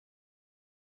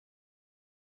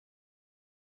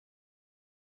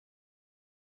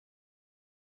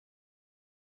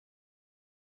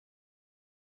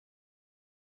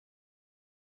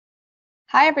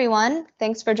Hi, everyone.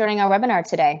 Thanks for joining our webinar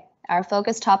today. Our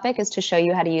focus topic is to show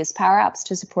you how to use Power Apps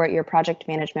to support your project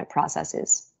management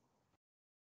processes.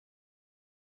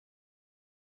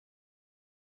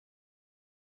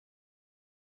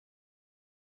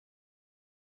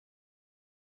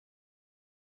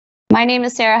 My name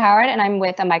is Sarah Howard, and I'm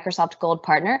with a Microsoft Gold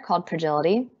partner called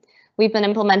Progility. We've been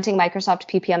implementing Microsoft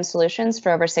PPM solutions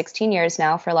for over 16 years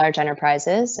now for large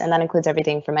enterprises, and that includes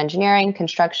everything from engineering,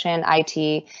 construction,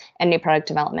 IT, and new product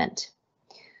development.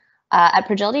 At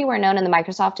Progility, we're known in the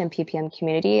Microsoft and PPM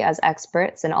community as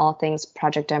experts in all things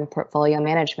project and portfolio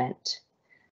management.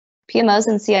 PMOs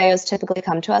and CIOs typically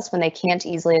come to us when they can't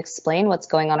easily explain what's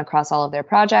going on across all of their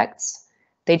projects.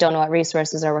 They don't know what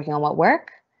resources are working on what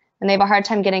work, and they have a hard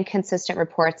time getting consistent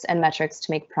reports and metrics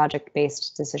to make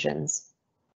project-based decisions.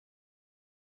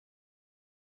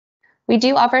 We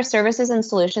do offer services and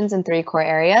solutions in 3 core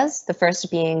areas, the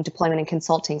first being deployment and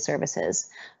consulting services.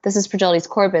 This is Progility's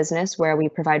core business, where we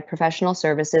provide professional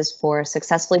services for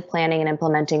successfully planning and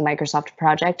implementing Microsoft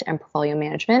project and portfolio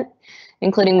management,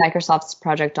 including Microsoft's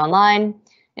Project Online,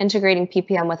 integrating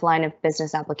PPM with line of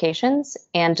business applications,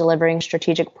 and delivering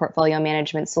strategic portfolio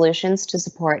management solutions to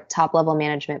support top-level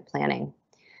management planning.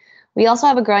 We also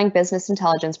have a growing business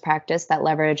intelligence practice that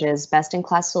leverages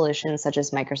best-in-class solutions such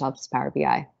as Microsoft's Power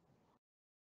BI.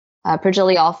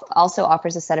 Progility also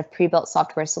offers a set of pre-built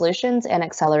software solutions and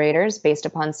accelerators based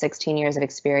upon 16 years of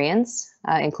experience,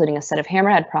 including a set of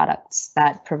Hammerhead products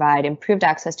that provide improved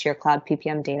access to your cloud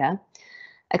PPM data,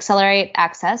 accelerate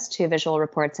access to visual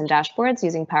reports and dashboards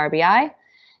using Power BI,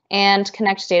 and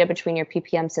connect data between your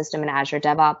PPM system and Azure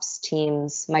DevOps,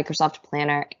 Teams, Microsoft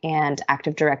Planner, and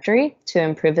Active Directory to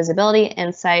improve visibility,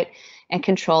 insight, and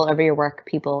control over your work,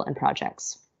 people, and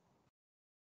projects.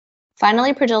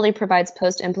 Finally, Progility provides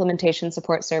post-implementation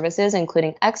support services,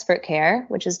 including Expert Care,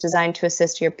 which is designed to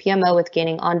assist your PMO with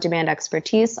gaining on-demand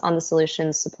expertise on the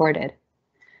solutions supported.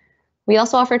 We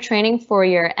also offer training for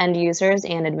your end users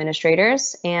and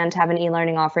administrators, and have an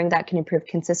e-learning offering that can improve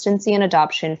consistency and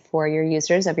adoption for your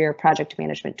users of your project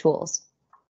management tools.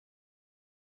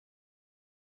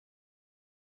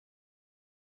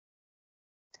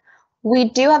 We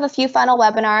do have a few final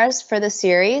webinars for the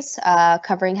series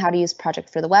covering how to use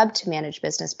Project for the Web to manage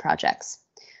business projects.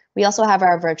 We also have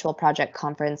our virtual project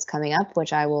conference coming up,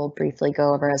 which I will briefly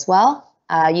go over as well.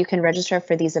 You can register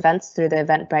for these events through the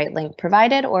Eventbrite link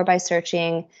provided or by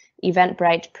searching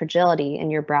Eventbrite Progility in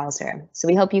your browser. So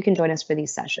we hope you can join us for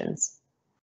these sessions.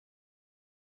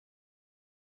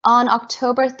 On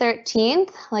October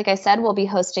 13th, like I said, we'll be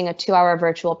hosting a 2-hour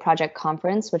virtual project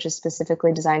conference, which is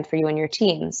specifically designed for you and your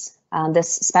teams.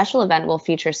 This special event will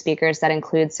feature speakers that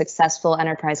include successful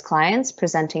enterprise clients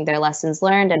presenting their lessons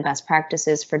learned and best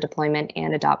practices for deployment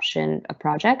and adoption of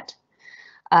project.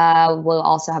 We'll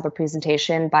also have a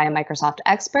presentation by a Microsoft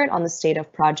expert on the state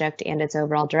of project and its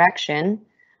overall direction.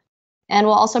 And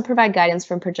we'll also provide guidance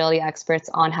from Progility experts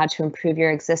on how to improve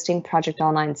your existing Project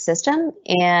Online system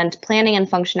and planning and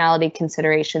functionality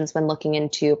considerations when looking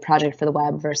into Project for the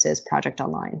Web versus Project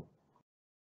Online.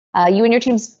 You and your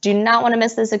teams do not want to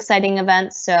miss this exciting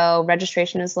event, so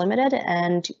registration is limited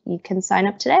and you can sign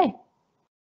up today.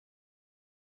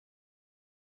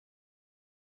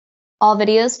 All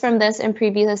videos from this and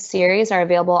previous series are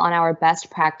available on our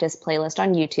best practice playlist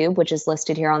on YouTube, which is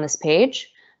listed here on this page.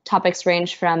 Topics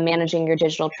range from managing your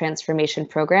digital transformation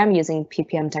program using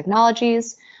PPM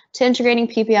technologies to integrating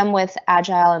PPM with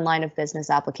agile and line of business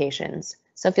applications.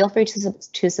 So feel free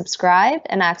to subscribe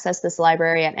and access this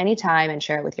library at any time and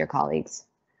share it with your colleagues.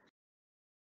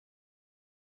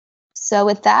 So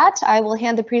with that, I will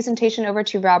hand the presentation over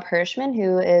to Rob Hirschman,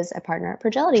 who is a partner at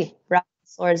Progility. Rob, the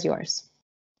floor is yours.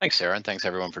 Thanks, Sarah, and thanks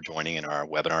everyone for joining in our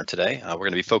webinar today. We're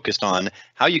going to be focused on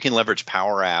how you can leverage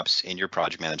Power Apps in your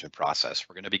project management process.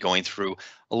 We're going to be going through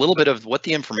a little bit of what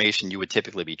the information you would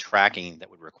typically be tracking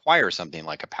that would require something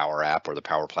like a Power App or the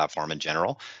Power Platform in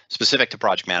general, specific to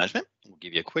project management. We'll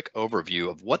give you a quick overview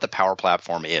of what the Power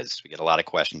Platform is. We get a lot of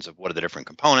questions of what are the different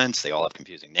components. They all have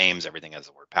confusing names. Everything has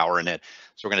the word power in it.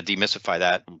 So we're going to demystify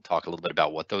that and talk a little bit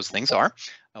about what those things are.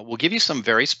 We'll give you some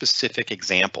very specific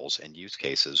examples and use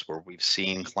cases where we've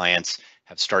seen clients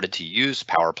have started to use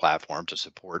Power Platform to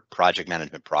support project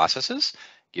management processes,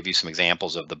 give you some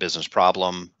examples of the business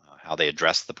problem, how they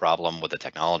address the problem, what the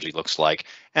technology looks like,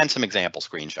 and some example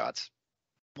screenshots.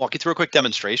 Walk you through a quick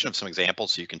demonstration of some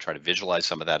examples so you can try to visualize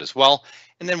some of that as well,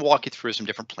 and then walk you through some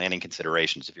different planning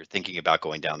considerations. If you're thinking about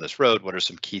going down this road, what are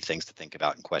some key things to think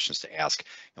about and questions to ask?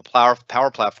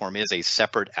 Power Platform is a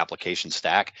separate application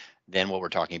stack than what we're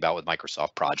talking about with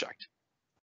Microsoft Project.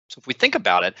 So if we think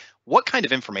about it, what kind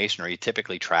of information are you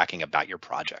typically tracking about your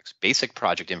projects? Basic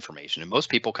project information. And most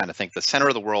people kind of think the center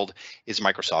of the world is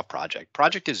Microsoft Project.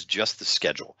 Project is just the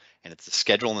schedule, and it's the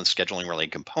schedule and the scheduling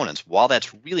related components. While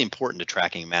that's really important to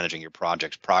tracking and managing your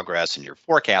project's progress and your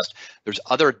forecast, there's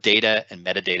other data and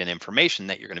metadata and information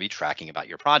that you're going to be tracking about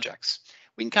your projects.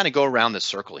 We can kind of go around this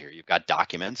circle here. You've got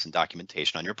documents and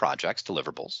documentation on your projects,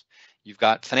 deliverables. You've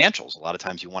got financials. A lot of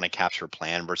times you want to capture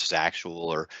plan versus actual,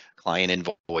 or client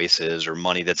invoices, or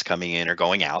money that's coming in or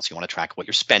going out. So you want to track what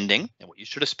you're spending and what you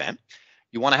should have spent.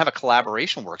 You want to have a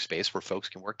collaboration workspace where folks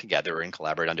can work together and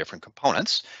collaborate on different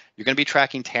components. You're going to be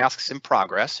tracking tasks in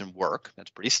progress and work.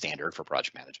 That's pretty standard for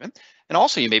project management. And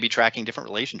also you may be tracking different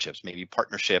relationships, maybe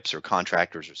partnerships or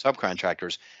contractors or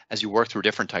subcontractors, as you work through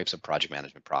different types of project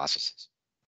management processes.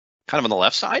 Kind of on the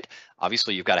left side,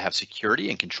 obviously you've got to have security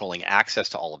and controlling access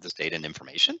to all of this data and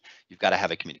information. You've got to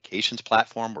have a communications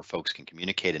platform where folks can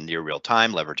communicate in near real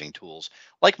time, leveraging tools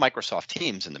like Microsoft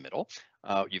Teams in the middle.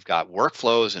 You've got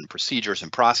workflows and procedures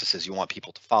and processes you want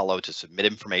people to follow to submit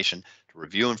information, to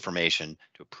review information,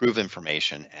 to approve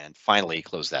information, and finally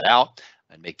close that out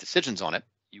and make decisions on it.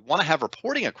 You want to have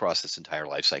reporting across this entire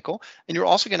life cycle, and you're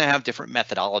also going to have different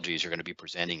methodologies you're going to be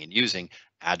presenting and using,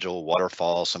 agile,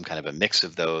 waterfall, some kind of a mix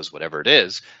of those, whatever it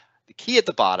is. The key at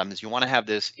the bottom is you want to have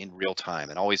this in real time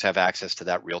and always have access to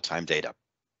that real-time data.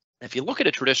 If you look at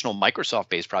a traditional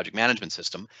Microsoft-based project management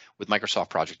system with Microsoft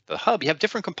Project at the Hub, you have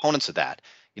different components of that.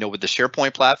 With the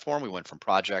SharePoint platform, we went from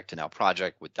project to now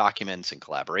project with documents and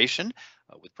collaboration.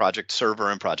 With Project Server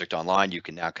and Project Online, you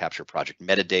can now capture project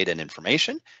metadata and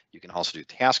information. You can also do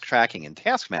task tracking and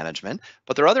task management,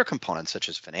 but there are other components such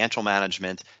as financial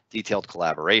management, detailed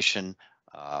collaboration,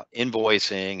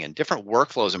 invoicing, and different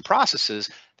workflows and processes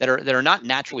that are not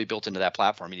naturally built into that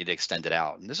platform. You need to extend it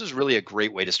out. And this is really a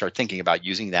great way to start thinking about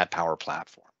using that Power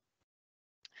Platform.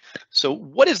 So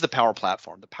what is the Power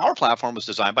Platform? The Power Platform was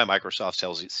designed by Microsoft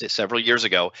several years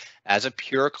ago as a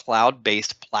pure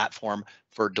cloud-based platform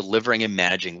for delivering and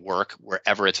managing work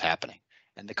wherever it's happening.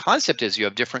 And the concept is you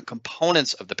have different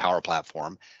components of the Power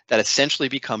Platform that essentially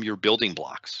become your building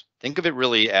blocks. Think of it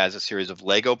really as a series of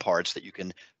Lego parts that you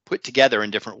can put together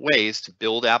in different ways to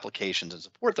build applications and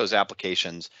support those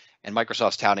applications. And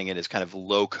Microsoft's touting it as kind of a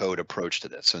low-code approach to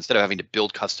this. So instead of having to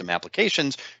build custom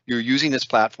applications, you're using this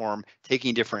platform,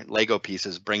 taking different Lego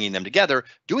pieces, bringing them together,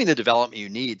 doing the development you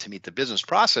need to meet the business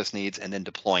process needs, and then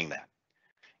deploying that.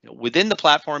 Within the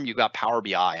platform, you've got Power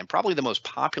BI, and probably the most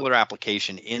popular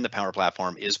application in the Power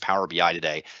Platform is Power BI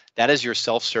today. That is your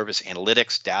self-service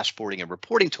analytics, dashboarding, and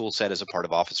reporting tool set as a part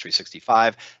of Office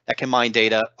 365 that can mine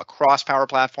data across Power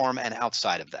Platform and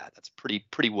outside of that. That's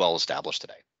pretty well established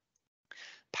today.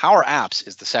 Power Apps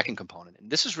is the second component,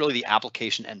 and this is really the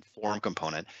application and form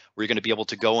component where you're going to be able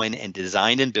to go in and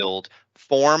design and build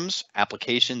forms,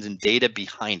 applications, and data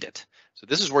behind it. So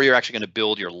this is where you're actually going to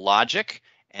build your logic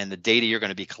and the data you're going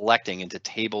to be collecting into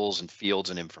tables and fields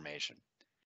and information.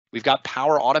 We've got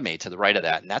Power Automate to the right of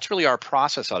that, and that's really our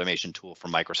process automation tool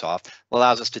from Microsoft. It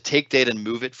allows us to take data and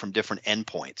move it from different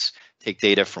endpoints. Take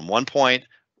data from one point,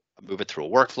 move it through a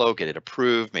workflow, get it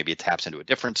approved, maybe it taps into a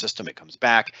different system, it comes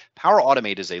back. Power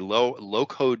Automate is a low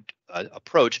code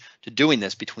approach to doing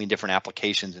this between different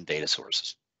applications and data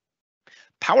sources.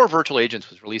 Power Virtual Agents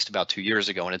was released about 2 years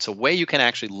ago, and it's a way you can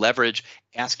actually leverage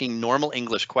asking normal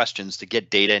English questions to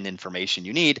get data and information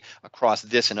you need across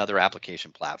this and other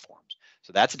application platforms.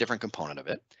 So that's a different component of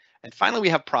it. And finally, we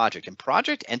have Project, and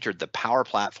Project entered the Power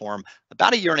Platform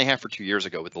about 1.5 years or 2 years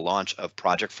ago with the launch of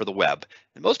Project for the Web.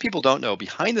 And most people don't know,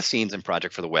 behind the scenes in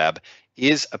Project for the Web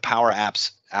is a Power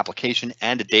Apps application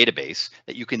and a database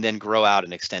that you can then grow out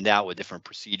and extend out with different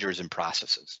procedures and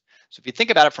processes. So if you think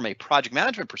about it from a project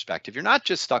management perspective, you're not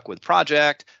just stuck with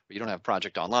Project, or you don't have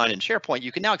Project Online and SharePoint.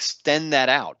 You can now extend that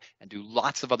out and do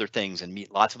lots of other things and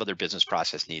meet lots of other business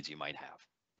process needs you might have.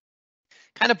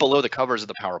 Kind of below the covers of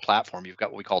the Power Platform, you've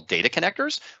got what we call data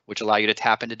connectors, which allow you to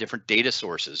tap into different data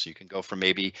sources. You can go from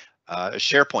maybe a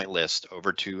SharePoint list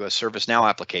over to a ServiceNow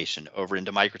application, over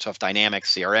into Microsoft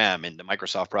Dynamics CRM, into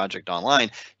Microsoft Project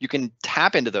Online. You can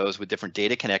tap into those with different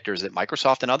data connectors that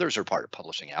Microsoft and others are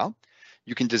publishing out.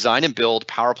 You can design and build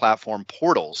Power Platform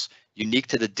portals unique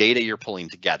to the data you're pulling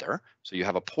together. So you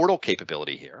have a portal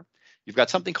capability here. You've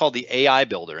got something called the AI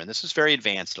Builder, and this is very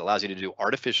advanced. It allows you to do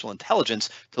artificial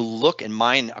intelligence to look and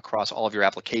mine across all of your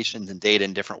applications and data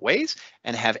in different ways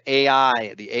and have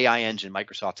AI, the AI engine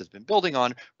Microsoft has been building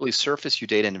on, really surface you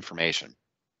data and information.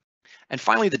 And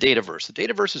finally, the Dataverse. The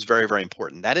Dataverse is very, very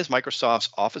important. That is Microsoft's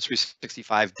Office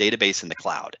 365 database in the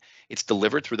cloud. It's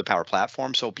delivered through the Power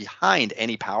Platform. So behind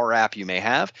any Power App you may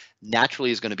have, naturally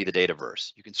is going to be the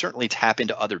Dataverse. You can certainly tap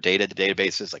into other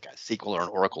databases like a SQL or an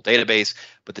Oracle database,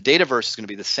 but the Dataverse is going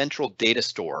to be the central data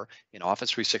store in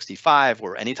Office 365,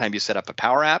 where anytime you set up a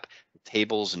Power App,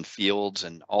 tables and fields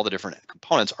and all the different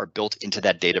components are built into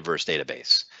that Dataverse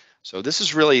database. So this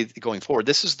is really going forward.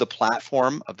 This is the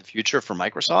platform of the future for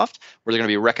Microsoft, where they're going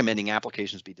to be recommending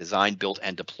applications be designed, built,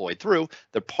 and deployed through.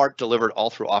 They're part delivered all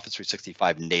through Office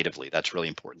 365 natively. That's really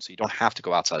important. So you don't have to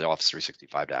go outside Office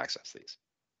 365 to access these.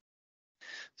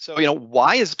 So,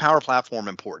 why is Power Platform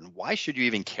important? Why should you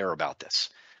even care about this?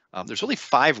 There's really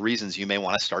 5 reasons you may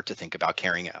want to start to think about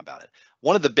caring about it.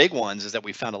 One of the big ones is that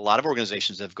we found a lot of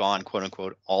organizations have gone, quote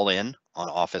unquote, all in on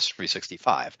Office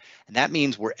 365. And that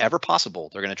means wherever possible,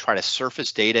 they're going to try to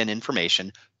surface data and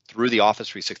information through the Office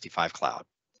 365 cloud.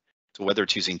 So whether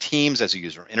it's using Teams as a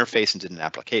user interface into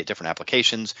different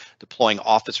applications, deploying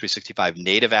Office 365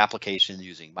 native applications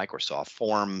using Microsoft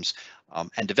Forms,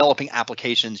 and developing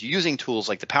applications using tools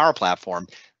like the Power Platform,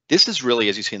 this is really,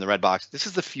 as you see in the red box, this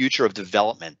is the future of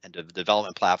development and the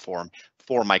development platform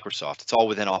for Microsoft. It's all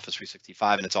within Office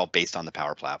 365 and it's all based on the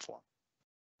Power Platform.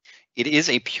 It is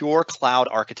a pure cloud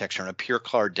architecture and a pure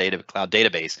cloud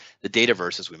database, the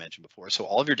Dataverse, as we mentioned before. So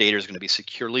all of your data is going to be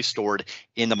securely stored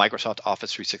in the Microsoft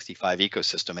Office 365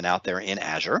 ecosystem and out there in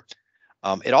Azure.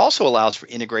 It also allows for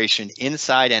integration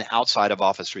inside and outside of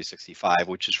Office 365,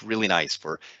 which is really nice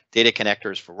for data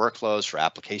connectors, for workflows, for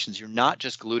applications. You're not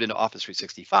just glued into Office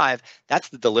 365. That's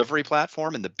the delivery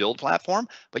platform and the build platform,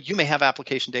 but you may have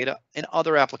application data in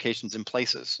other applications in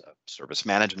places, a service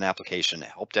management application, a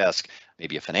help desk,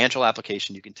 maybe a financial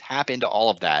application. You can tap into all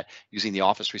of that using the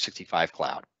Office 365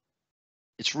 cloud.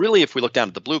 It's really, if we look down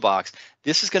at the blue box,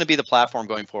 this is going to be the platform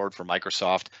going forward for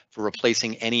Microsoft for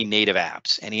replacing any native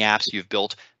apps, any apps you've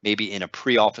built maybe in a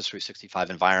pre-Office 365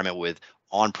 environment with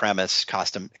on-premise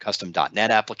custom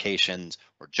 .NET applications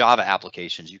or Java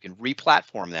applications. You can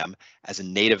re-platform them as a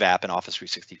native app in Office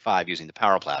 365 using the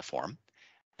Power Platform.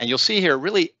 And you'll see here,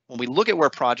 really, when we look at where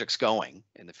projects going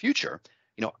in the future,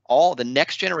 all the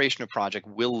next generation of project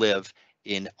will live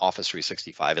in Office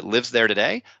 365. It lives there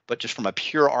today, but just from a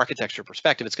pure architecture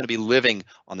perspective, it's going to be living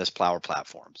on this Power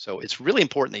Platform. So it's really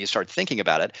important that you start thinking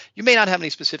about it. You may not have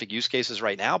any specific use cases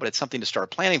right now, but it's something to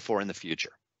start planning for in the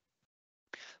future.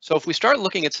 So if we start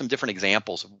looking at some different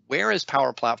examples of where is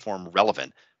Power Platform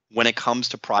relevant when it comes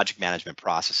to project management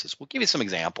processes, we'll give you some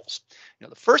examples.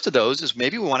 The first of those is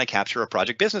maybe we want to capture a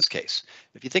project business case.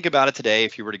 If you think about it today,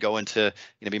 if you were to go into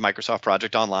be Microsoft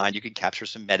Project Online, you could capture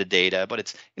some metadata, but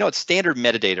it's it's standard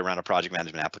metadata around a project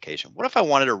management application. What if I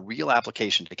wanted a real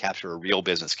application to capture a real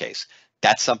business case?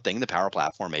 That's something the Power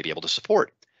Platform may be able to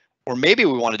support. Or maybe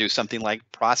we want to do something like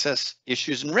process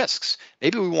issues and risks.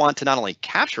 Maybe we want to not only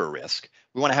capture a risk,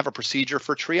 we want to have a procedure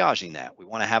for triaging that. We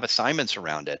want to have assignments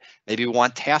around it. Maybe we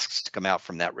want tasks to come out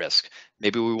from that risk.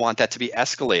 Maybe we want that to be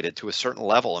escalated to a certain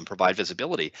level and provide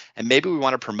visibility. And maybe we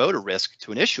want to promote a risk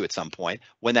to an issue at some point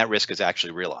when that risk is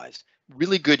actually realized.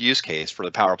 Really good use case for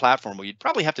the Power Platform where you'd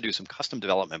probably have to do some custom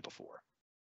development before.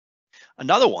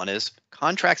 Another one is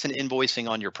contracts and invoicing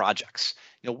on your projects.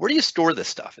 Where do you store this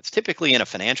stuff? It's typically in a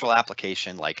financial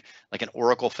application like an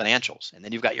Oracle Financials, and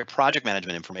then you've got your project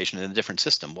management information in a different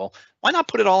system. Well, why not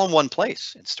put it all in one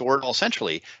place and store it all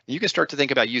centrally? And you can start to think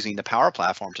about using the Power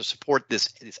Platform to support this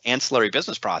ancillary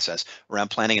business process around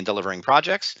planning and delivering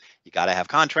projects. You got to have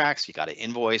contracts, you got to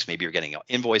invoice, maybe you're getting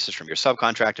invoices from your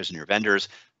subcontractors and your vendors.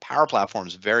 Power Platform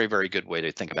is a very, very good way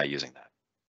to think about using that.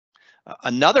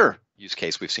 Another use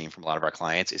case we've seen from a lot of our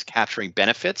clients is capturing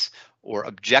benefits or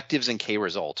objectives and key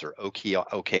results, or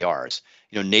OKRs.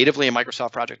 Natively in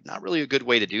Microsoft Project, not really a good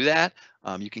way to do that.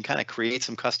 You can kind of create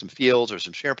some custom fields or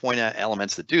some SharePoint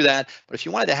elements that do that. But if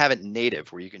you wanted to have it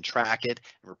native, where you can track it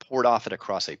and report off it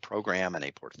across a program and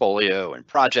a portfolio and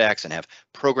projects and have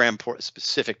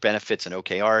program-specific benefits and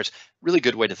OKRs, really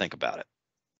good way to think about it.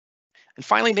 And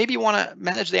finally, maybe you want to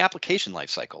manage the application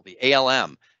lifecycle, the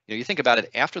ALM. You think about it,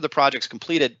 after the project's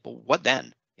completed, but what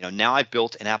then? Now I've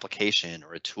built an application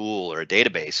or a tool or a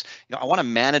database. I want to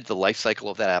manage the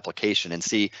lifecycle of that application and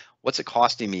see what's it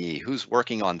costing me, who's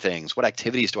working on things, what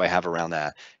activities do I have around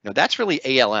that? That's really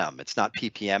ALM. It's not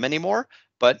PPM anymore,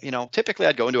 but typically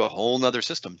I'd go into a whole nother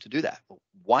system to do that.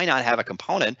 Why not have a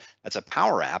component that's a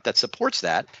Power App that supports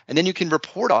that, and then you can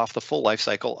report off the full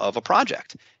lifecycle of a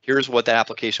project. Here's what that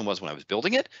application was when I was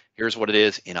building it. Here's what it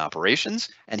is in operations,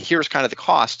 and here's kind of the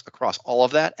cost across all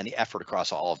of that and the effort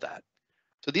across all of that.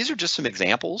 So these are just some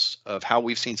examples of how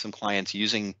we've seen some clients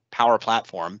using Power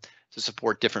Platform to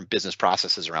support different business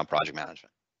processes around project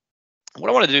management. What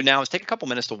I want to do now is take a couple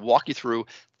minutes to walk you through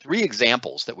 3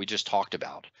 examples that we just talked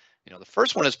about. The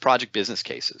first one is project business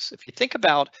cases. If you think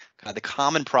about kind of the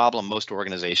common problem most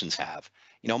organizations have,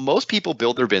 most people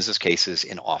build their business cases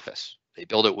in Office. They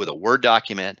build it with a Word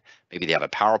document. Maybe they have a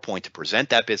PowerPoint to present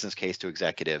that business case to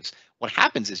executives. What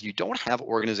happens is you don't have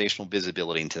organizational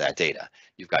visibility into that data.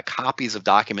 You've got copies of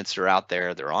documents that are out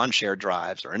there. They're on shared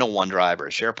drives or in a OneDrive or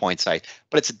a SharePoint site,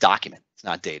 but it's a document. It's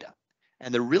not data.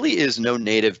 And there really is no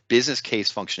native business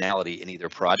case functionality in either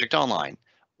Project Online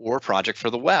or Project for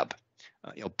the web.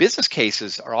 Business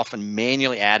cases are often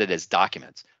manually added as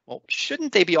documents. Well,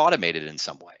 shouldn't they be automated in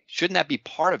some way? Shouldn't that be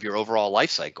part of your overall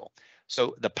lifecycle?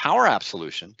 So the Power App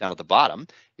solution down at the bottom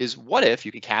is, what if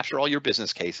you could capture all your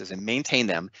business cases and maintain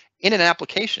them in an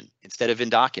application instead of in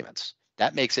documents?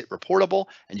 That makes it reportable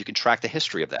and you can track the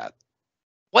history of that.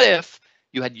 What if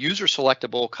you had user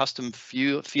selectable custom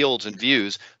fields and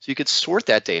views so you could sort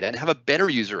that data and have a better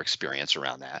user experience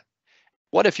around that?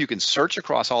 What if you can search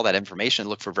across all that information,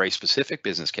 look for very specific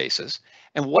business cases?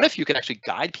 And what if you could actually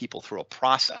guide people through a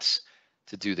process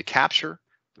to do the capture,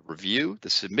 the review, the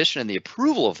submission, and the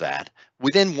approval of that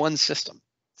within one system?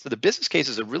 So the business case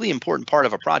is a really important part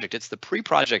of a project. It's the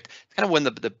pre-project, kind of when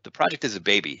the project is a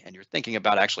baby and you're thinking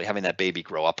about actually having that baby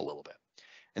grow up a little bit.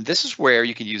 And this is where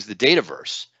you can use the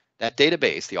Dataverse. That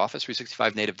database, the Office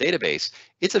 365 native database,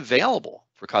 it's available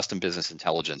for custom business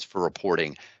intelligence, for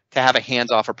reporting, to have a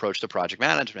hands-off approach to project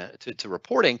management, to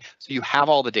reporting, so you have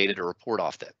all the data to report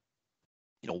off that.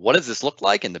 What does this look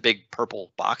like in the big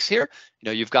purple box here?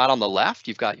 You've got on the left,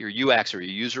 you've got your UX or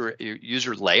your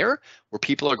user layer, where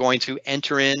people are going to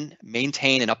enter in,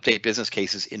 maintain, and update business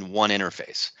cases in one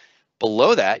interface.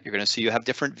 Below that, you're going to see you have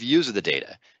different views of the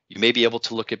data. You may be able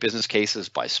to look at business cases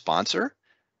by sponsor,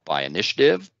 by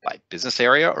initiative, by business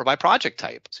area, or by project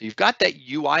type. So you've got that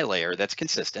UI layer that's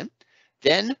consistent.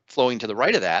 Then flowing to the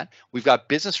right of that, we've got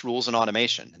business rules and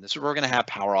automation. And this is where we're going to have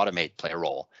Power Automate play a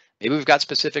role. Maybe we've got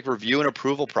specific review and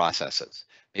approval processes.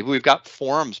 Maybe we've got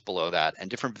forms below that and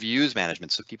different views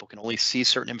management so people can only see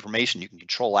certain information. You can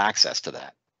control access to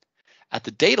that. At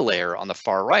the data layer on the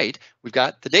far right, we've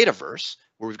got the Dataverse,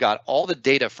 where we've got all the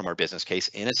data from our business case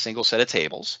in a single set of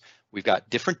tables. We've got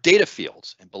different data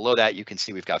fields, and below that you can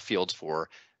see we've got fields for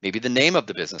maybe the name of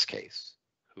the business case,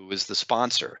 who is the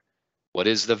sponsor, what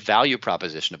is the value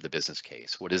proposition of the business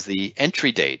case, what is the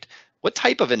entry date, what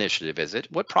type of initiative is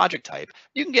it, what project type.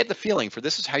 You can get the feeling for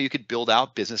this is how you could build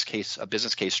out a business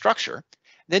case structure. And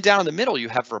then down in the middle you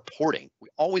have reporting. We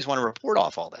always want to report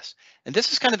off all this, and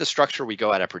this is kind of the structure we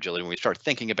go at Progility when we start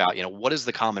thinking about what is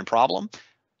the common problem.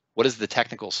 What is the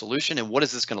technical solution, and what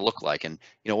is this going to look like? And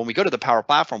when we go to the Power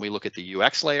Platform, we look at the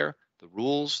UX layer, the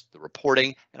rules, the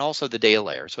reporting, and also the data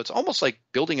layer. So it's almost like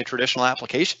building a traditional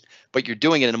application, but you're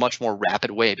doing it in a much more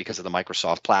rapid way because of the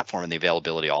Microsoft platform and the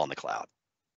availability all in the cloud.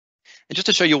 And just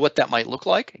to show you what that might look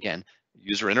like, again,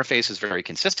 user interface is very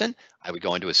consistent. I would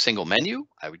go into a single menu.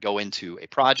 I would go into a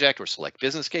project or select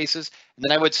business cases, and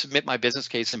then I would submit my business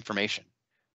case information.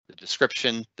 The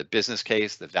description, the business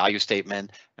case, the value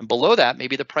statement, and below that,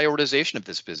 maybe the prioritization of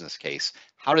this business case.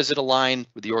 How does it align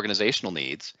with the organizational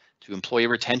needs, to employee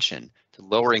retention, to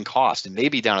lowering cost? And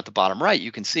maybe down at the bottom right,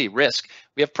 you can see risk.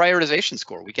 We have prioritization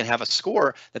score. We can have a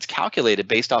score that's calculated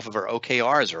based off of our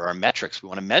OKRs or our metrics we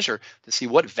want to measure to see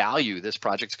what value this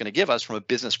project's going to give us from a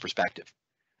business perspective.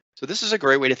 So this is a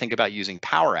great way to think about using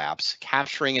Power Apps,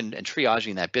 capturing and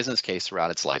triaging that business case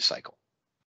throughout its life cycle.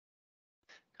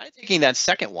 Kind of taking that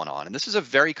second one on, and this is a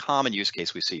very common use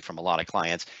case we see from a lot of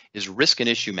clients, is risk and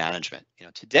issue management.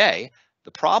 Today,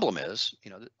 the problem is,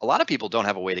 a lot of people don't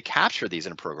have a way to capture these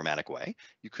in a programmatic way.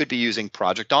 You could be using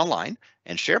Project Online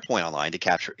and SharePoint Online to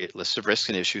capture lists of risks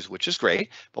and issues, which is great.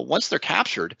 But once they're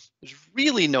captured, there's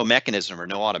really no mechanism or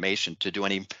no automation to do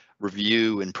any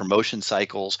review and promotion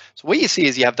cycles. So what you see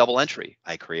is you have double entry.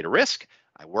 I create a risk,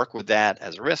 I work with that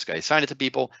as a risk, I assign it to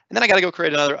people, and then I got to go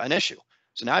create an issue.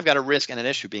 So now I've got a risk and an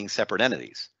issue being separate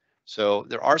entities. So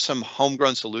there are some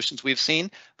homegrown solutions we've seen,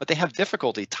 but they have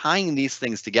difficulty tying these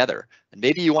things together. And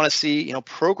maybe you want to see,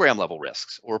 program level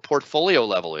risks or portfolio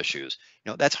level issues.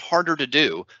 That's harder to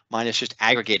do, minus just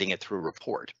aggregating it through a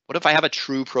report. What if I have a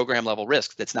true program level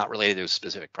risk that's not related to a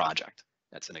specific project?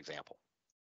 That's an example.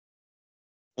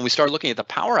 When we start looking at the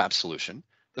Power App solution,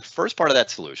 the first part of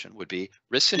that solution would be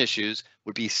risks and issues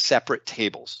would be separate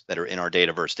tables that are in our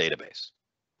Dataverse database.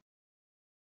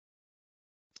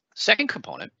 Second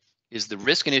component is the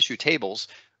risk and issue tables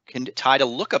can tie to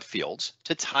lookup fields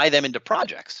to tie them into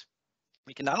projects.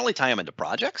 We can not only tie them into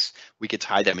projects, we could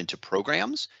tie them into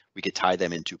programs, we could tie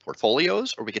them into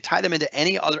portfolios, or we could tie them into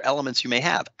any other elements you may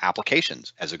have,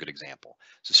 applications as a good example.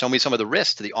 So show me some of the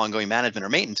risks to the ongoing management or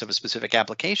maintenance of a specific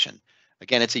application.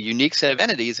 Again, it's a unique set of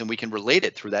entities and we can relate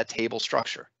it through that table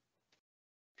structure.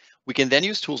 We can then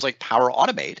use tools like Power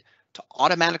Automate to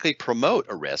automatically promote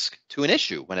a risk to an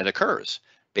issue when it occurs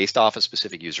based off a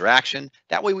specific user action.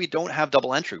 That way we don't have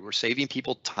double entry. We're saving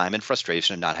people time and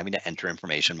frustration of not having to enter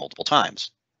information multiple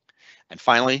times. And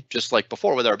finally, just like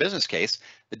before with our business case,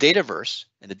 the Dataverse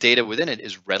and the data within it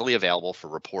is readily available for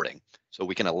reporting. So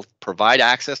we can provide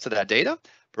access to that data,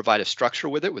 provide a structure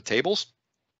with it with tables,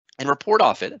 and report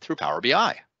off it through Power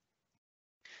BI.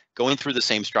 Going through the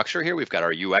same structure here, we've got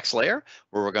our UX layer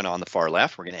where we're going to, on the far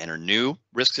left, we're going to enter new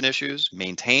risks and issues,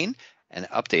 maintain, and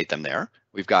update them there.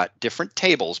 We've got different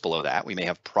tables below that. We may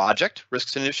have project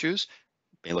risks and issues,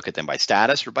 may look at them by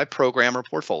status or by program or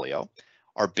portfolio.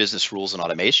 Our business rules and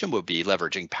automation will be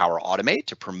leveraging Power Automate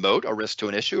to promote a risk to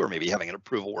an issue or maybe having an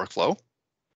approval workflow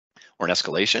or an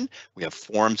escalation. We have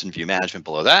forms and view management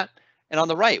below that. And on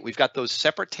the right, we've got those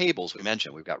separate tables we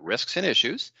mentioned. We've got risks and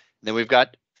issues, and then we've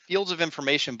got fields of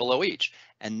information below each.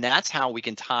 And that's how we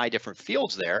can tie different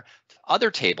fields there to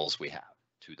other tables we have,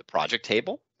 to the project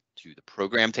table, to the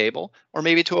program table, or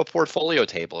maybe to a portfolio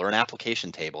table or an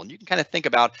application table. And you can kind of think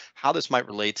about how this might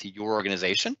relate to your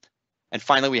organization. And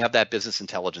finally, we have that business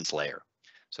intelligence layer.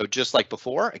 So just like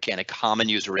before, again, a common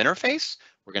user interface.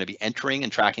 We're going to be entering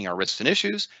and tracking our risks and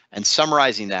issues and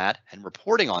summarizing that and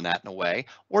reporting on that in a way,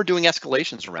 or doing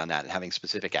escalations around that and having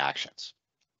specific actions.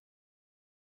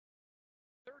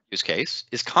 The third use case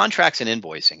is contracts and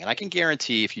invoicing. And I can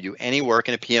guarantee if you do any work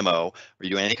in a PMO or you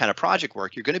do any kind of project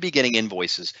work, you're going to be getting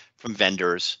invoices from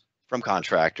vendors, from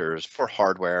contractors for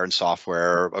hardware and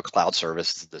software or cloud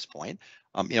services at this point.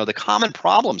 The common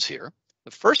problems here, the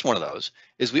first one of those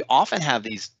is we often have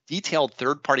these detailed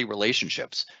third-party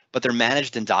relationships, but they're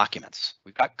managed in documents.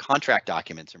 We've got contract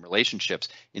documents and relationships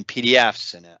in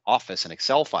PDFs and Office and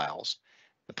Excel files.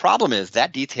 The problem is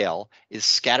that detail is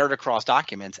scattered across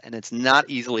documents and it's not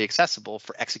easily accessible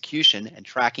for execution and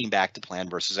tracking back to plan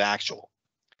versus actual.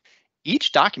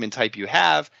 Each document type you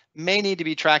have may need to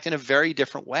be tracked in a very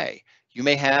different way. You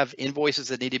may have invoices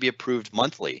that need to be approved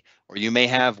monthly, or you may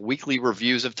have weekly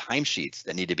reviews of timesheets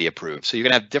that need to be approved. So you're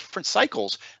going to have different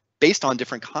cycles based on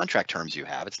different contract terms you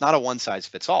have. It's not a one size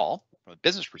fits all from a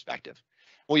business perspective.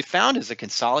 What we found is that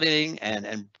consolidating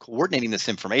and coordinating this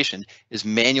information is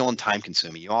manual and time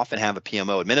consuming. You often have a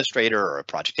PMO administrator or a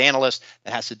project analyst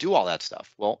that has to do all that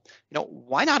stuff. Well,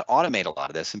 why not automate a lot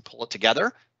of this and pull it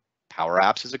together? Power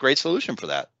Apps is a great solution for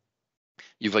that.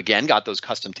 You've again got those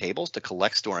custom tables to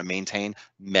collect, store, and maintain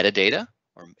metadata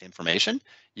or information.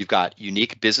 You've got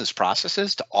unique business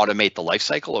processes to automate the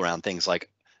lifecycle around things like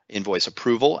invoice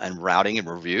approval and routing and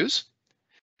reviews.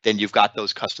 Then you've got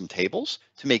those custom tables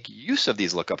to make use of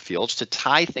these lookup fields to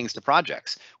tie things to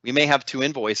projects. We may have two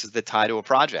invoices that tie to a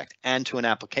project and to an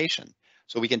application.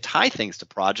 So we can tie things to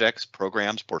projects,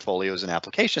 programs, portfolios, and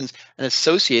applications and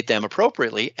associate them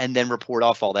appropriately and then report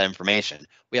off all that information.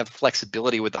 We have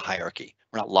flexibility with the hierarchy.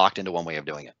 We're not locked into one way of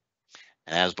doing it.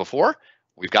 And as before,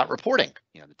 we've got reporting.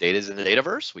 The data is in the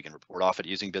Dataverse. We can report off it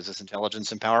using business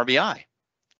intelligence and Power BI.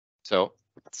 So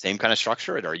same kind of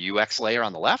structure at our UX layer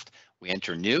on the left. We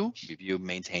enter new, we view,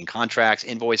 maintain contracts,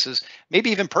 invoices, maybe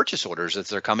even purchase orders as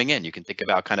they're coming in. You can think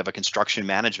about kind of a construction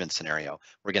management scenario.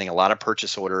 We're getting a lot of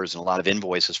purchase orders and a lot of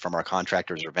invoices from our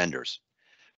contractors or vendors.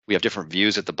 We have different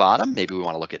views at the bottom. Maybe we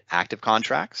want to look at active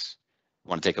contracts. We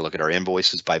want to take a look at our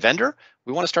invoices by vendor.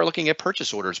 We want to start looking at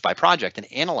purchase orders by project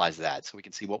and analyze that so we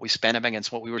can see what we spent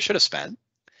against what we should have spent.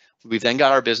 We've then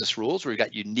got our business rules where we've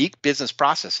got unique business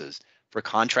processes for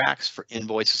contracts, for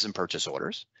invoices and purchase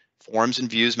orders. Forms and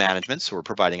views management, so we're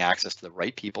providing access to the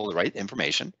right people, the right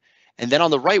information. And then on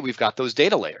the right, we've got those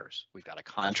data layers. We've got a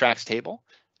contracts table,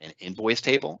 an invoice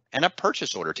table, and a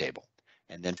purchase order table.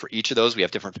 And then for each of those, we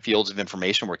have different fields of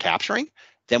information we're capturing.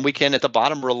 Then we can, at the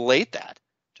bottom, relate that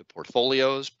to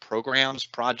portfolios, programs,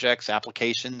 projects,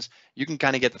 applications. You can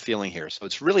kind of get the feeling here. So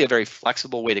it's really a very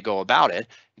flexible way to go about it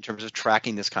in terms of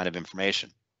tracking this kind of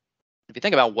information. If you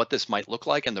think about what this might look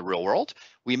like in the real world,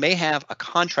 we may have a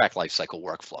contract lifecycle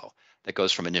workflow that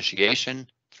goes from initiation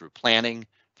through planning,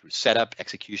 through setup,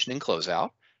 execution, and closeout.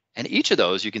 And each of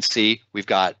those you can see we've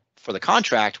got, for the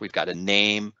contract, we've got a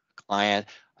name, client,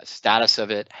 a status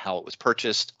of it, how it was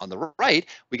purchased. On the right,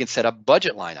 we can set up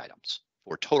budget line items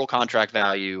for total contract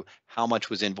value, how much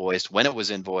was invoiced, when it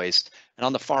was invoiced. And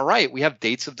on the far right, we have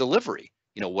dates of delivery.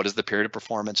 What is the period of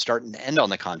performance start and end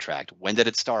on the contract? When did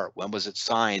it start? When was it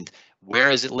signed? Where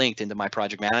is it linked into my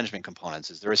project management components?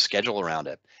 Is there a schedule around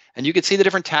it? And you can see the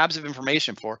different tabs of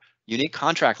information for unique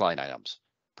contract line items,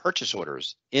 purchase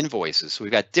orders, invoices. So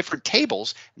we've got different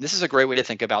tables, and this is a great way to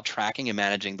think about tracking and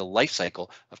managing the life cycle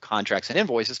of contracts and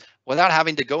invoices without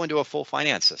having to go into a full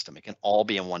finance system. It can all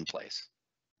be in one place.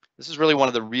 This is really one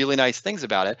of the really nice things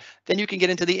about it. Then you can get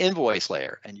into the invoice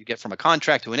layer, and you get from a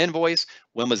contract to an invoice.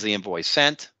 When was the invoice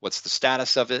sent? What's the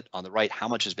status of it? On the right, how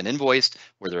much has been invoiced?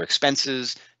 Were there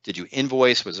expenses? Did you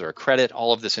invoice? Was there a credit?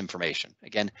 All of this information.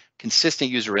 Again, consistent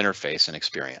user interface and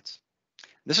experience.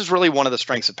 This is really one of the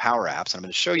strengths of Power Apps, and I'm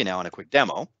going to show you now in a quick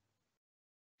demo.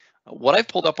 What I've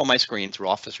pulled up on my screen through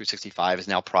Office 365 is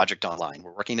now Project Online.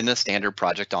 We're working in a standard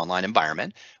Project Online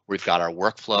environment. We've got our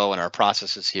workflow and our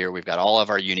processes here. We've got all of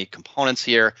our unique components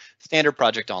here, standard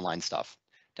Project Online stuff.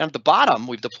 Down at the bottom,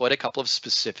 we've deployed a couple of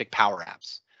specific Power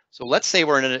Apps. So let's say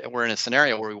we're in a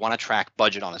scenario where we want to track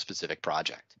budget on a specific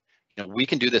project. We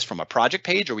can do this from a project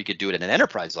page, or we could do it at an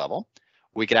enterprise level.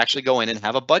 We could actually go in and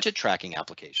have a budget tracking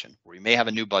application where we may have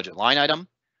a new budget line item.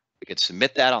 We could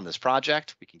submit that on this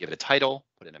project. We can give it a title,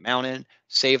 put an amount in,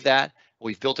 save that.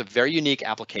 We've built a very unique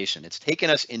application. It's taken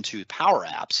us into Power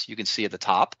Apps. You can see at the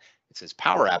top, it says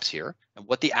Power Apps here, and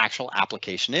what the actual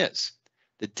application is.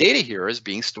 The data here is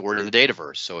being stored in the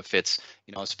Dataverse. So if it's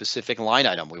a specific line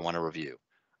item we want to review,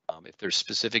 if there's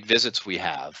specific visits we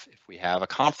have, if we have a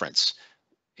conference,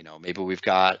 maybe we've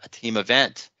got a team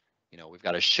event, we've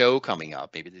got a show coming up.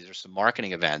 Maybe these are some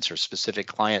marketing events or specific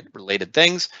client related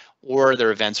things, or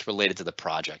they're events related to the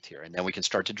project here. And then we can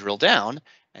start to drill down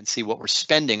and see what we're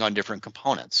spending on different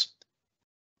components.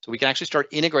 So we can actually start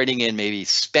integrating in maybe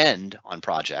spend on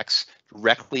projects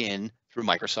directly in through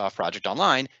Microsoft Project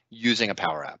Online using a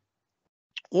Power App.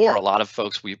 Or a lot of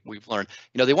folks we've learned,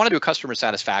 they want to do customer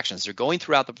satisfaction. As they're going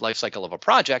throughout the life cycle of a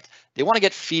project, they want to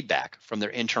get feedback from their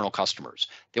internal customers.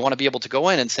 They want to be able to go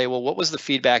in and say, well, what was the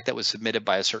feedback that was submitted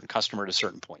by a certain customer at a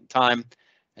certain point in time?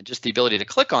 And just the ability to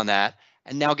click on that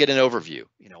and now get an overview.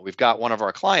 We've got one of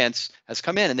our clients has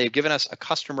come in and they've given us a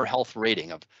customer health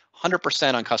rating of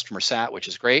 100% on customer sat, which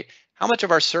is great. How much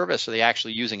of our service are they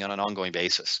actually using on an ongoing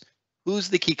basis? Who's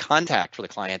the key contact for the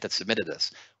client that submitted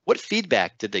this? What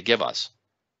feedback did they give us?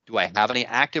 Do I have any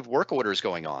active work orders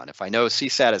going on? If I know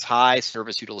CSAT is high,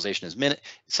 service utilization is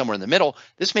somewhere in the middle,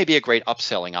 this may be a great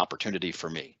upselling opportunity for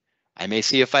me. I may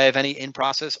see if I have any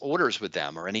in-process orders with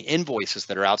them or any invoices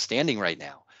that are outstanding right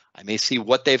now. I may see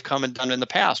what they've come and done in the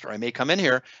past, or I may come in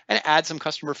here and add some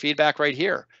customer feedback right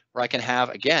here, where I can have,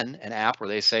 again, an app where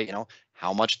they say,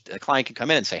 how much the client can come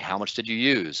in and say, how much did you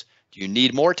use? Do you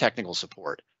need more technical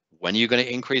support? When are you going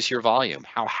to increase your volume?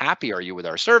 How happy are you with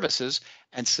our services?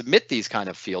 And submit these kind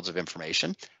of fields of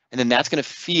information. And then that's going to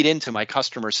feed into my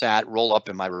customer sat, roll up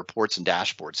in my reports and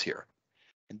dashboards here.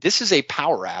 And this is a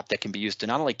Power App that can be used to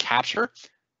not only capture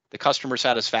the customer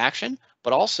satisfaction,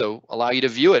 but also allow you to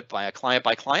view it by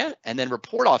client, and then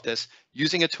report off this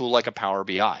using a tool like a Power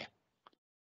BI.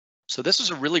 So this is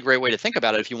a really great way to think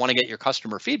about it if you want to get your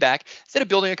customer feedback. Instead of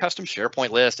building a custom SharePoint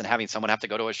list and having someone have to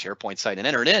go to a SharePoint site and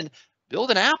enter it in,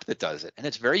 build an app that does it. And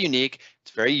it's very unique.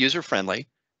 It's very user-friendly.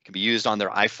 It can be used on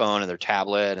their iPhone and their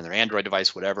tablet and their Android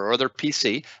device, whatever, or their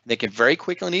PC. And they can very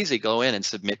quickly and easily go in and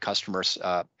submit customer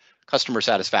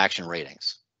satisfaction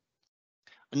ratings.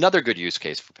 Another good use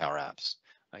case for Power Apps.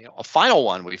 A final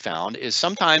one we found is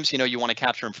sometimes you want to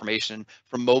capture information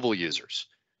from mobile users.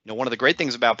 One of the great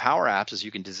things about Power Apps is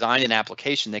you can design an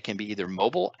application that can be either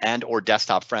mobile and or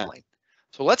desktop friendly.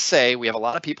 So let's say we have a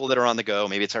lot of people that are on the go.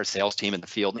 Maybe it's our sales team in the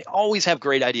field. And they always have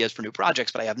great ideas for new projects,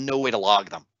 but I have no way to log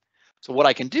them. So what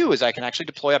I can do is I can actually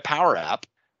deploy a Power App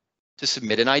to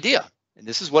submit an idea. And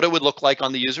this is what it would look like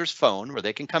on the user's phone, where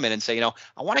they can come in and say,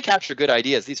 I want to capture good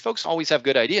ideas. These folks always have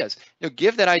good ideas.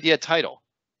 Give that idea a title.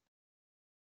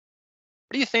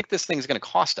 What do you think this thing is going to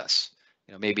cost us?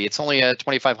 Maybe it's only a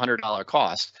 $2,500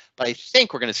 cost, but I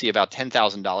think we're going to see about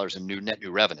 $10,000 in net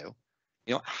new revenue.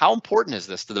 How important is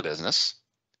this to the business?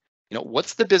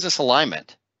 What's the business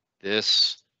alignment?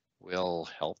 This will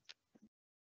help.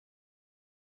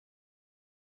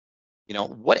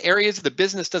 What areas of the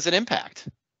business does it impact?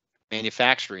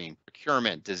 Manufacturing,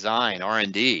 procurement, design,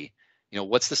 R&D.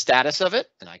 What's the status of it?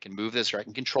 And I can move this or I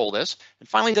can control this. And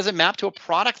finally, does it map to a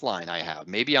product line I have?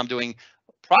 Maybe I'm doing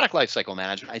product lifecycle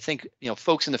management. I think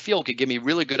folks in the field could give me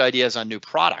really good ideas on new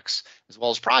products as well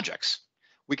as projects.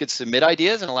 We could submit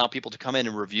ideas and allow people to come in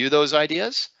and review those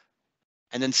ideas,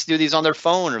 and then do these on their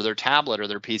phone or their tablet or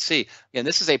their PC. And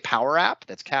this is a Power App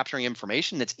that's capturing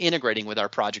information that's integrating with our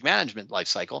project management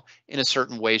lifecycle in a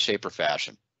certain way, shape, or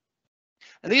fashion.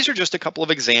 And these are just a couple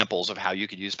of examples of how you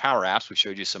could use Power Apps. We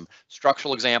showed you some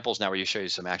structural examples. Now we show you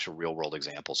some actual real world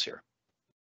examples here.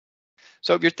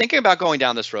 So if you're thinking about going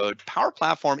down this road, Power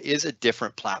Platform is a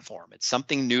different platform. It's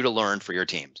something new to learn for your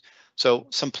teams. So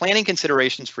some planning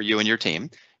considerations for you and your team.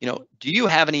 Do you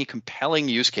have any compelling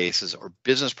use cases or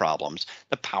business problems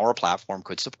the Power Platform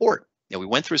could support? We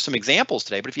went through some examples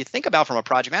today, but if you think about from a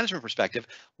project management perspective,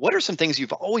 what are some things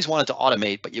you've always wanted to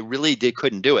automate, but you really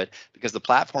couldn't do it because the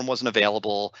platform wasn't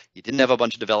available, you didn't have a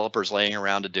bunch of developers laying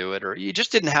around to do it, or you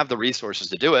just didn't have the resources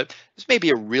to do it? This may be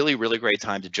a really, really great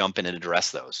time to jump in and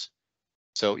address those.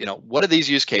 So, what are these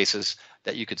use cases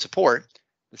that you could support?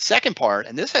 The second part,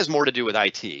 and this has more to do with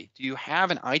IT, do you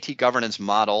have an IT governance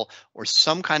model or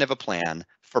some kind of a plan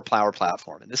for Power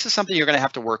Platform? And this is something you're going to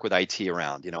have to work with IT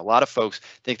around. A lot of folks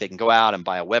think they can go out and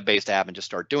buy a web-based app and just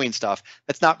start doing stuff.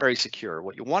 That's not very secure.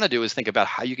 What you want to do is think about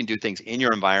how you can do things in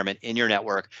your environment, in your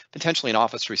network, potentially in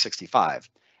Office 365.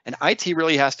 And IT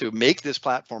really has to make this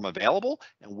platform available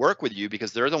and work with you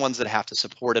because they're the ones that have to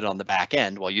support it on the back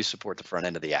end while you support the front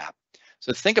end of the app.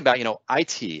 So think about,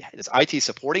 IT. Is IT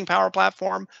supporting Power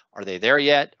Platform? Are they there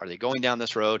yet? Are they going down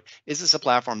this road? Is this a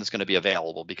platform that's going to be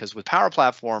available? Because with Power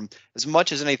Platform, as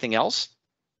much as anything else,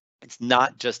 it's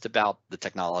not just about the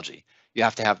technology. You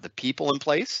have to have the people in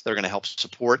place. They're going to help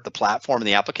support the platform and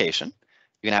the application.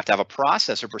 You're going to have a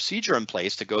process or procedure in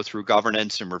place to go through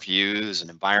governance and reviews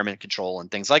and environment control and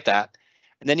things like that.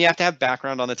 And then you have to have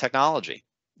background on the technology.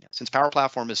 Since Power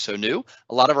Platform is so new,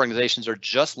 a lot of organizations are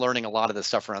just learning a lot of the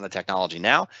stuff around the technology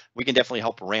now. We can definitely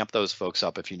help ramp those folks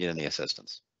up if you need any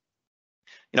assistance.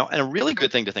 And a really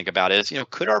good thing to think about is,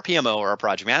 could our PMO or our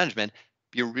project management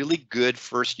be a really good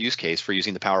first use case for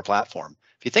using the Power Platform?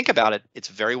 If you think about it, it's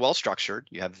very well structured.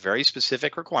 You have very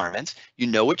specific requirements. You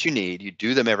know what you need. You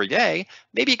do them every day.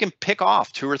 Maybe you can pick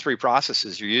off 2 or 3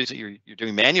 processes you're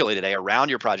doing manually today around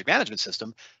your project management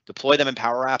system, deploy them in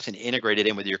Power Apps, and integrate it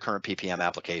in with your current PPM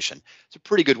application. It's a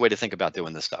pretty good way to think about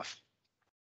doing this stuff.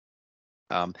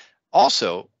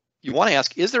 Also, you want to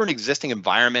ask, is there an existing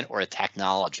environment or a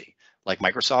technology like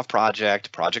Microsoft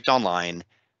Project, Project Online,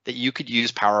 that you could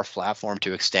use Power Platform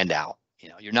to extend out?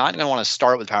 You're not going to want to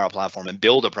start with Power Platform and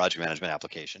build a project management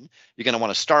application. You're going to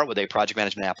want to start with a project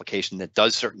management application that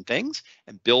does certain things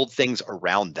and build things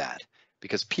around that,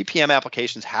 because PPM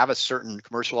applications have a certain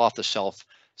commercial off-the-shelf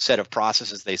set of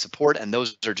processes they support, and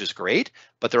those are just great,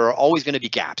 but there are always going to be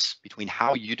gaps between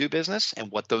how you do business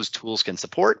and what those tools can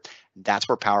support. That's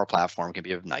where Power Platform can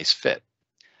be a nice fit.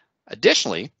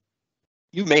 Additionally,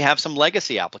 you may have some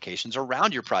legacy applications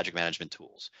around your project management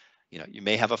tools. You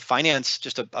may have a finance,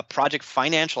 just a project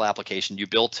financial application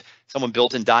someone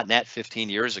built in .NET 15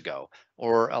 years ago,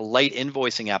 or a light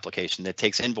invoicing application that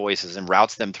takes invoices and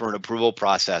routes them through an approval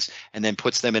process and then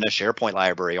puts them in a SharePoint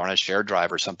library or on a shared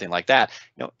drive or something like that.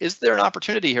 Is there an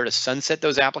opportunity here to sunset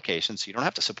those applications so you don't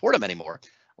have to support them anymore?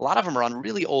 A lot of them are on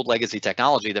really old legacy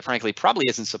technology that frankly probably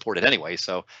isn't supported anyway.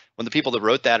 So when the people that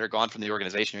wrote that are gone from the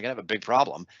organization, you're going to have a big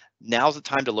problem. Now's the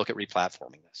time to look at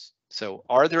replatforming this. So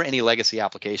are there any legacy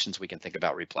applications we can think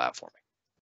about replatforming?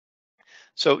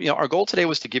 So, our goal today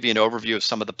was to give you an overview of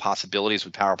some of the possibilities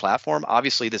with Power Platform.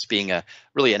 Obviously, this being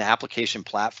really an application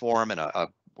platform and a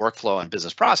workflow and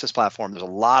business process platform, there's a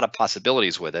lot of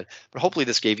possibilities with it, but hopefully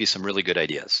this gave you some really good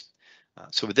ideas.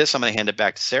 So with this, I'm going to hand it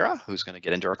back to Sarah, who's going to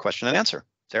get into our question and answer.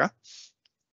 Sarah?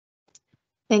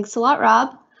 Thanks a lot,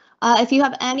 Rob. If you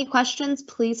have any questions,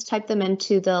 please type them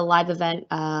into the live event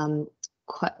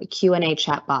Q&A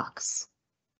chat box.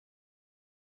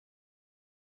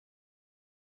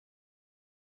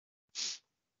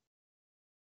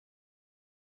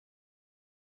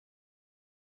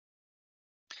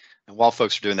 And while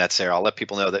folks are doing that, Sarah, I'll let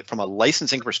people know that from a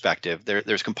licensing perspective,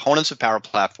 there's components of Power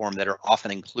Platform that are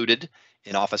often included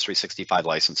in Office 365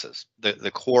 licenses.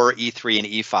 The core E3 and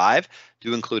E5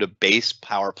 do include a base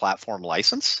Power Platform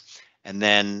license. And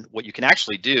then what you can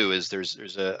actually do is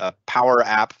there's a Power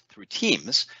App through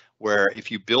Teams, where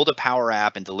if you build a Power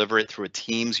App and deliver it through a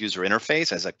Teams user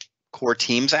interface as a core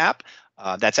Teams app,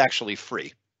 that's actually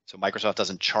free. So Microsoft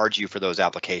doesn't charge you for those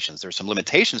applications. There's some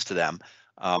limitations to them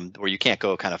where you can't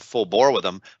go kind of full bore with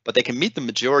them, but they can meet the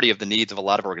majority of the needs of a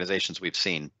lot of organizations we've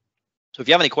seen. So if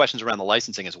you have any questions around the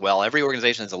licensing as well, every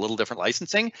organization has a little different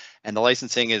licensing, and the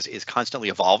licensing is constantly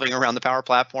evolving around the Power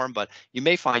Platform, but you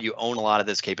may find you own a lot of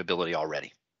this capability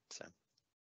already. So.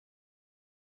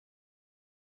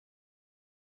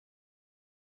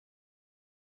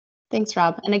 Thanks,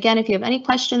 Rob. And again, if you have any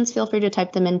questions, feel free to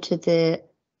type them into the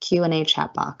Q&A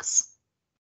chat box.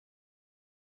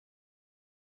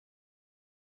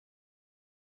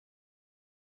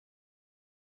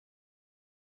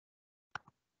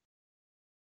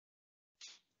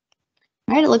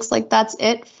 All right, it looks like that's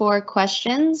it for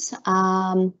questions.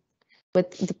 With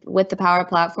the Power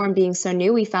Platform being so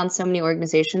new, we found so many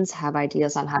organizations have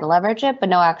ideas on how to leverage it, but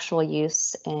no actual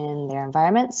use in their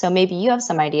environment. So maybe you have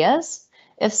some ideas.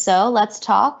 If so, let's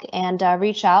talk and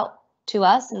reach out to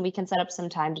us, and we can set up some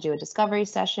time to do a discovery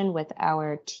session with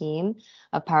our team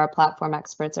of Power Platform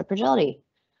experts at Progility.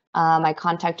 My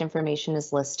contact information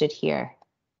is listed here.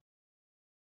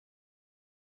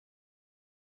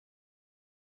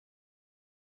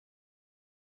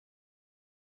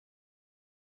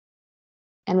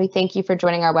 And we thank you for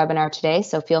joining our webinar today.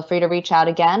 So feel free to reach out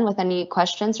again with any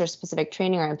questions or specific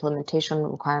training or implementation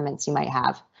requirements you might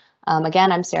have.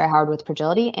 Again, I'm Sarah Howard with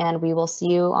Progility, and we will see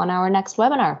you on our next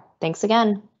webinar. Thanks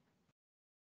again.